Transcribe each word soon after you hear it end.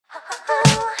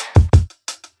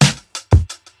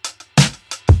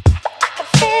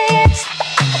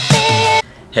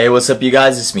Hey, what's up you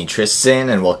guys? It's me Tristan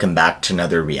and welcome back to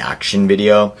another reaction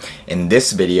video. In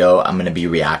this video, I'm going to be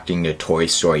reacting to Toy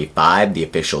Story 5, the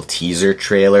official teaser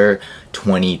trailer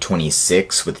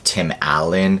 2026 with Tim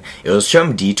Allen. It was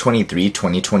from D23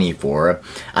 2024.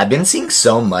 I've been seeing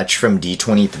so much from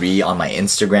D23 on my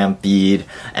Instagram feed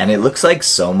and it looks like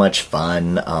so much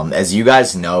fun. As you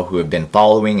guys know who have been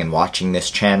following and watching this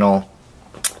channel,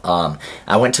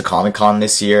 I went to Comic-Con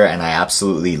this year and I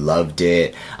absolutely loved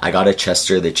it. I got a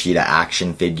Chester the Cheetah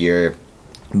action figure,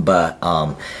 but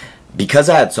because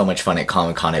I had so much fun at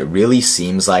Comic-Con, it really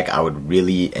seems like I would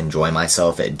really enjoy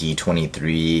myself at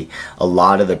D23. A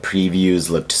lot of the previews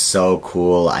looked so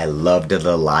cool. I loved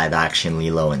the live action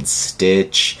Lilo and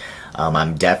Stitch.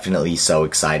 I'm definitely so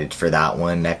excited for that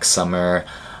one next summer.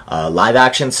 Live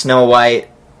action Snow White,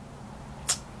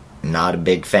 not a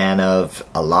big fan of.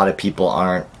 A lot of people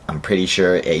aren't. I'm pretty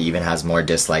sure it even has more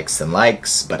dislikes than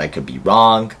likes, but I could be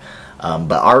wrong.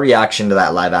 But our reaction to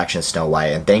that live action Snow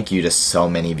White, and thank you to so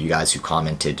many of you guys who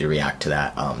commented to react to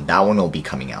that, that one will be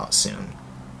coming out soon.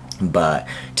 But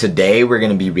today we're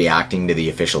going to be reacting to the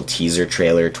official teaser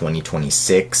trailer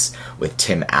 2026 with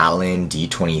Tim Allen,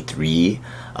 D23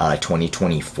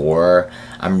 2024.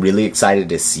 I'm really excited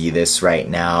to see this right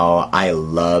now. I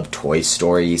love Toy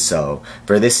Story, so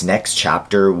for this next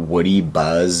chapter, Woody,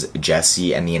 Buzz,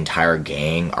 Jessie, and the entire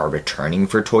gang are returning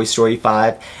for Toy Story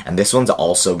 5, and this one's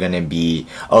also going to be,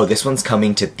 this one's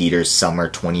coming to theaters summer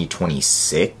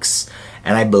 2026.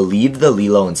 And I believe the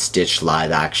Lilo and Stitch live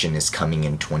action is coming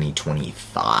in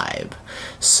 2025.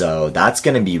 So that's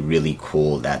going to be really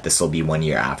cool that this will be 1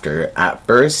 year after. At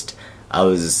first, I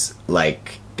was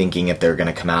like thinking if they're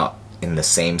going to come out in the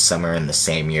same summer in the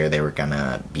same year, they were going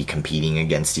to be competing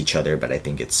against each other. But I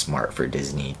think it's smart for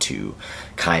Disney to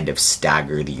kind of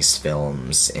stagger these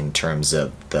films in terms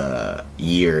of the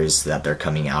years that they're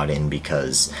coming out in,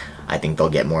 because I think they'll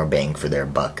get more bang for their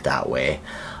buck that way.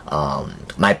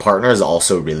 My partner is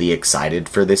also really excited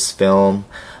for this film.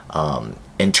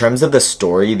 In terms of the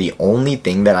story, the only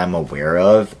thing that I'm aware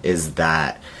of is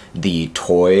that the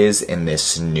toys in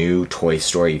this new Toy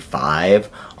Story 5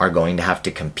 are going to have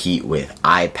to compete with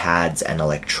iPads and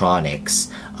electronics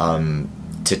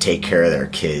to take care of their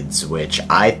kids, which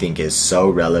I think is so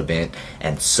relevant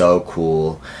and so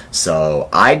cool. So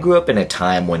I grew up in a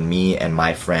time when me and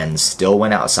my friends still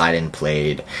went outside and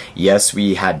played. Yes,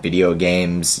 we had video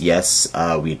games. Yes,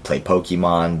 we'd play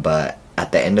Pokemon, but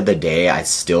at the end of the day, I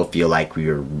still feel like we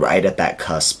were right at that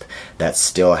cusp that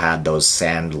still had those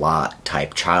Sandlot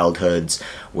type childhoods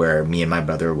where me and my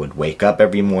brother would wake up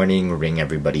every morning, ring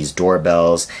everybody's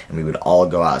doorbells, and we would all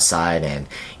go outside and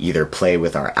either play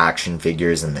with our action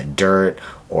figures in the dirt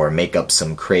or make up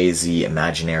some crazy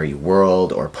imaginary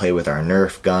world or play with our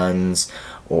Nerf guns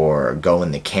or go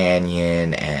in the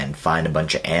canyon and find a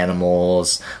bunch of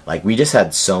animals. Like, we just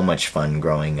had so much fun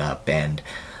growing up, and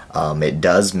it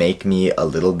does make me a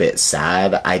little bit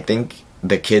sad. I think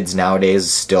the kids nowadays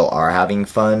still are having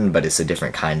fun, but it's a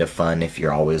different kind of fun if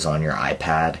you're always on your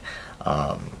iPad.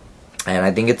 And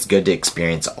I think it's good to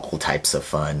experience all types of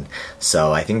fun.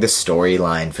 So I think the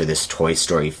storyline for this Toy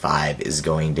Story 5 is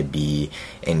going to be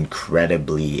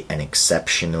incredibly and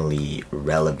exceptionally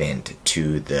relevant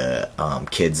to the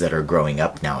kids that are growing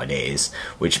up nowadays,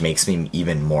 which makes me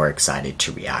even more excited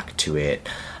to react to it.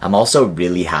 I'm also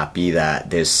really happy that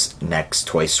this next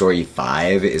Toy Story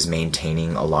 5 is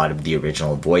maintaining a lot of the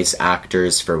original voice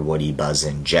actors for Woody, Buzz,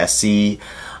 and Jessie,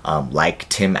 like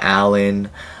Tim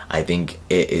Allen. I think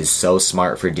it is so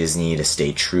smart for Disney to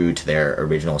stay true to their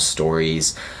original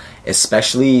stories,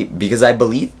 especially because I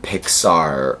believe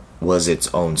Pixar was its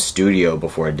own studio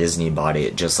before Disney bought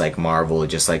it, just like Marvel,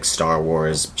 just like Star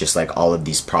Wars, just like all of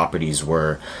these properties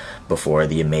were before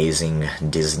the amazing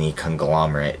Disney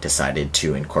conglomerate decided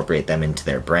to incorporate them into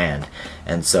their brand.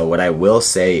 And so what I will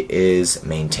say is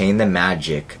maintain the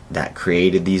magic that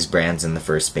created these brands in the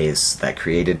first place, that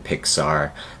created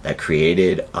Pixar, that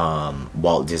created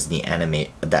Walt Disney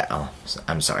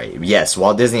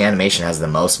Walt Disney Animation has the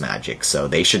most magic, so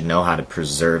they should know how to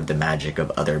preserve the magic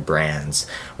of other brands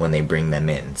when they bring them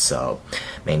in. So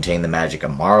maintain the magic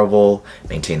of Marvel,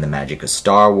 maintain the magic of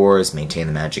Star Wars, maintain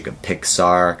the magic of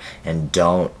Pixar, and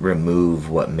don't remove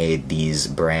what made these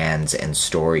brands and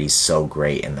stories so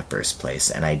great in the first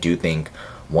place. And I do think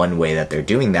one way that they're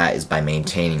doing that is by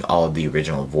maintaining all of the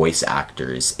original voice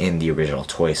actors in the original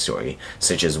Toy Story,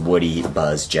 such as Woody,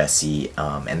 Buzz, Jessie,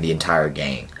 and the entire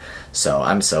gang. So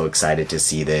I'm so excited to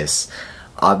see this.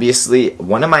 Obviously,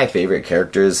 one of my favorite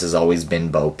characters has always been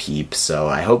Bo Peep, so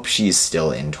I hope she's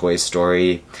still in Toy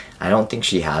Story. I don't think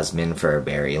she has been for a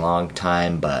very long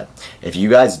time, but if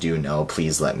you guys do know,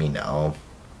 please let me know.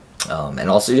 And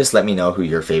also just let me know who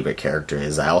your favorite character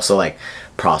is. I also like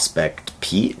Prospect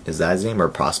Pete, is that his name? Or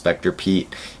Prospector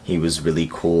Pete. He was really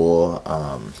cool.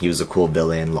 He was a cool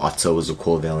villain. Lotso was a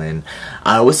cool villain.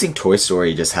 I always think Toy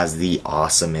Story just has the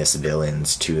awesomest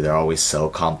villains too. They're always so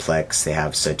complex. They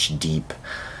have such deep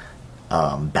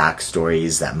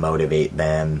backstories that motivate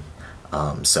them.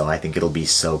 So I think it'll be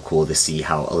so cool to see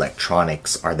how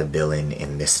electronics are the villain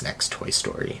in this next Toy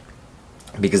Story,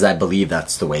 because I believe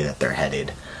that's the way that they're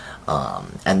headed.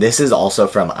 And this is also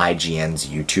from IGN's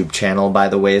YouTube channel, by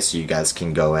the way, so you guys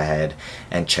can go ahead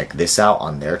and check this out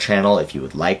on their channel if you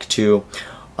would like to.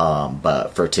 But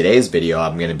for today's video,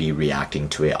 I'm going to be reacting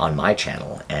to it on my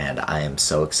channel, and I am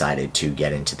so excited to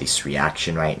get into this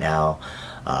reaction right now.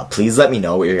 Please let me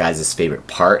know what your guys' favorite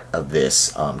part of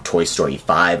this Toy Story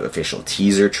 5 official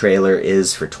teaser trailer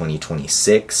is for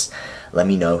 2026. Let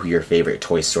me know who your favorite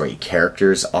Toy Story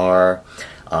characters are.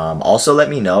 Also, let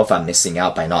me know if I'm missing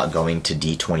out by not going to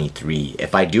D23.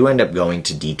 If I do end up going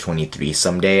to D23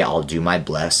 someday, I'll do my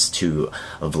best to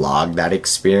vlog that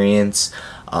experience.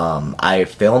 I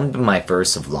filmed my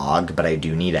first vlog, but I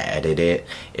do need to edit it.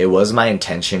 It was my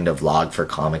intention to vlog for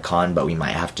Comic-Con, but we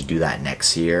might have to do that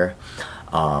next year.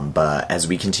 But as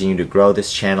we continue to grow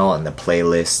this channel and the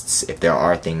playlists, if there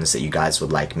are things that you guys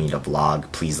would like me to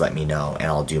vlog, please let me know, and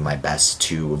I'll do my best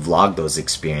to vlog those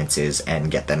experiences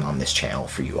and get them on this channel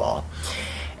for you all.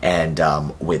 And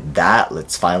with that,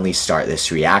 let's finally start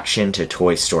this reaction to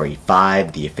Toy Story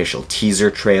 5, the official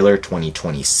teaser trailer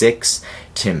 2026,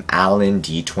 Tim Allen,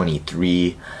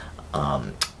 D23,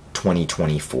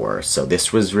 2024. So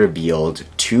this was revealed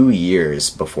 2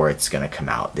 years before it's gonna come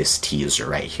out, this teaser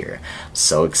right here. I'm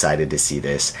so excited to see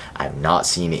this. I've not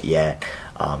seen it yet.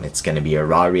 It's gonna be a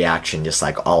raw reaction, just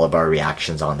like all of our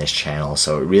reactions on this channel.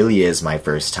 So it really is my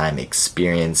first time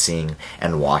experiencing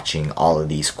and watching all of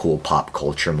these cool pop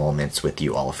culture moments with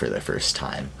you all for the first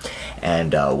time.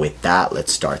 And with that,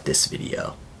 let's start this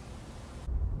video.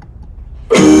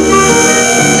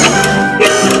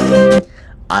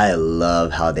 I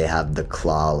love how they have the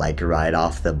claw like right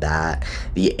off the bat.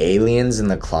 The aliens in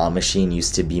the claw machine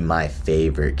used to be my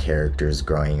favorite characters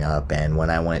growing up, and when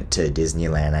I went to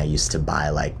Disneyland I used to buy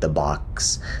like the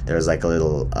box. There was like a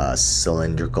little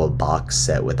cylindrical box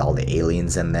set with all the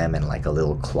aliens in them and like a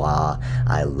little claw.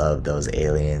 I love those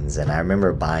aliens, and I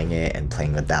remember buying it and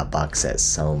playing with that box set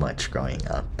so much growing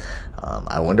up.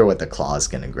 I wonder what the claw is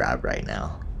gonna grab right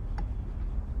now.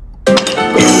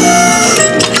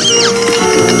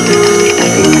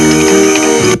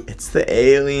 It's the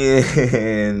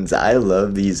aliens. I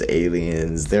love these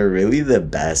aliens. They're really the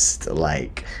best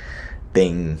like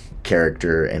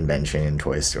character invention in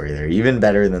Toy Story. They're even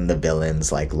better than the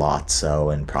villains like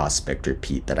Lotso and Prospector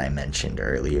Pete that I mentioned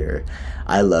earlier.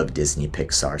 I love Disney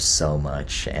Pixar so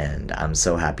much, and I'm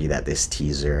so happy that this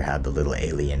teaser had the little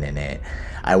alien in it.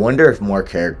 I wonder if more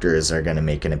characters are going to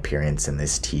make an appearance in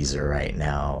this teaser right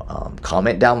now.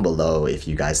 Comment down below if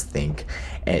you guys think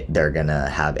they're going to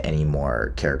have any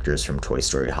more characters from Toy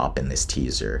Story hop in this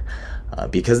teaser.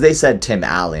 Because they said Tim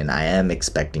Allen, I am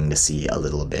expecting to see a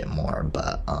little bit more,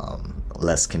 but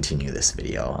let's continue this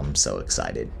video. I'm so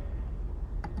excited.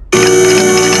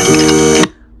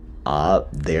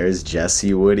 There's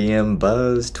Jessie, Woody, and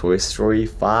Buzz, Toy Story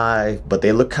 5, but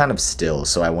they look kind of still,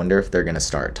 so I wonder if they're gonna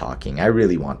start talking. I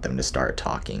really want them to start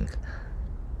talking.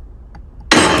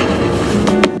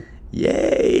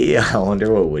 Yay! I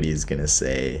wonder what Woody's gonna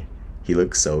say. He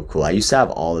looks so cool. I used to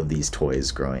have all of these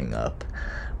toys growing up.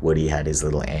 Woody had his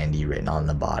little Andy written on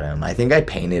the bottom. I think I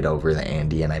painted over the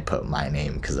Andy and I put my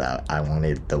name because I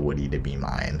wanted the Woody to be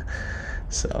mine.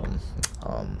 So,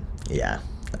 yeah,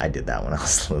 I did that when I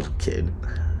was a little kid.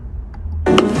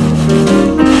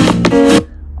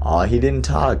 Aw, he didn't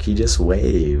talk, he just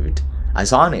waved. I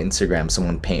saw on Instagram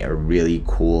someone paint a really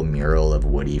cool mural of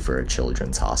Woody for a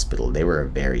children's hospital. They were a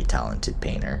very talented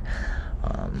painter.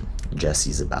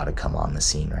 Jessie's about to come on the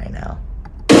scene right now.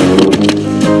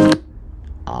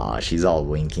 Aw, she's all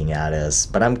winking at us,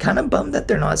 but I'm kind of bummed that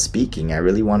they're not speaking. I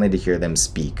really wanted to hear them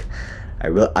speak.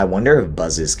 I wonder if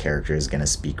Buzz's character is going to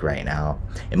speak right now.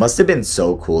 It must have been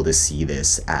so cool to see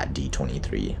this at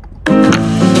D23.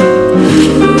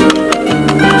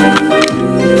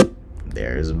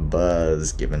 There's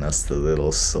Buzz giving us the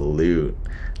little salute.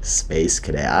 Space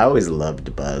Cadet. I always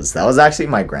loved Buzz. That was actually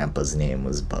my grandpa's name,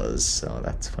 was Buzz, so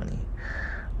that's funny.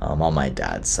 On my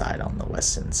dad's side, on the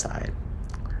western side.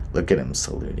 Look at him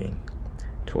saluting.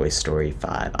 Toy Story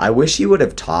 5. I wish he would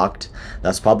have talked.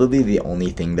 That's probably the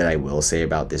only thing that I will say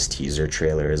about this teaser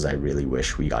trailer, is I really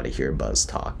wish we got to hear Buzz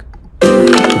talk.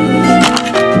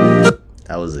 That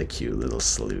was a cute little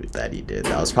salute that he did.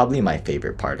 That was probably my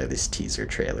favorite part of this teaser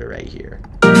trailer right here.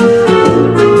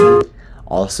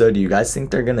 Also, do you guys think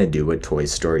they're gonna do a Toy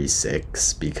Story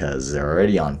 6? Because they're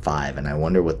already on 5, and I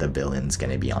wonder what the villain's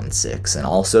gonna be on 6. And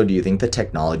also, do you think the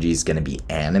technology is gonna be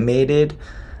animated?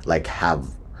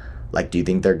 Do you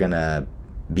think they're gonna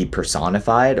be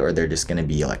personified, or they're just gonna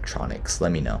be electronics?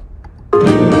 Let me know.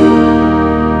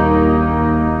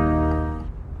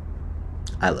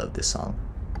 I love this song.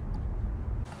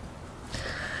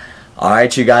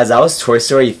 Alright you guys, that was Toy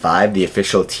Story 5, the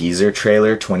official teaser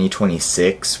trailer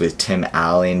 2026 with Tim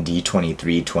Allen,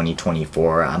 D23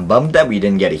 2024. I'm bummed that we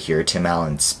didn't get to hear Tim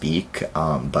Allen speak,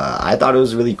 but I thought it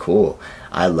was really cool.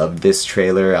 I loved this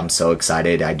trailer. I'm so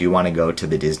excited. I do want to go to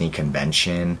the Disney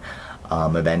convention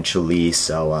eventually,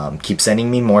 so keep sending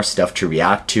me more stuff to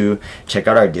react to. Check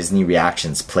out our Disney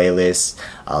reactions playlist.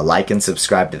 Like and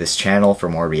subscribe to this channel for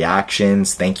more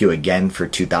reactions. Thank you again for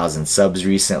 2,000 subs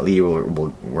recently.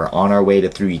 We're on our way to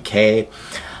 3K.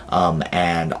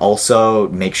 And also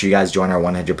make sure you guys join our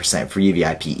 100% free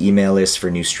VIP email list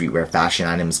for new streetwear fashion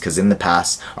items, because in the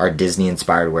past our Disney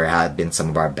inspired wear have been some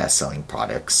of our best selling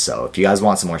products. So if you guys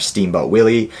want some more Steamboat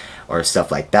Willie or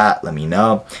stuff like that, let me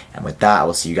know. And with that, I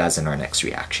will see you guys in our next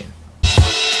reaction.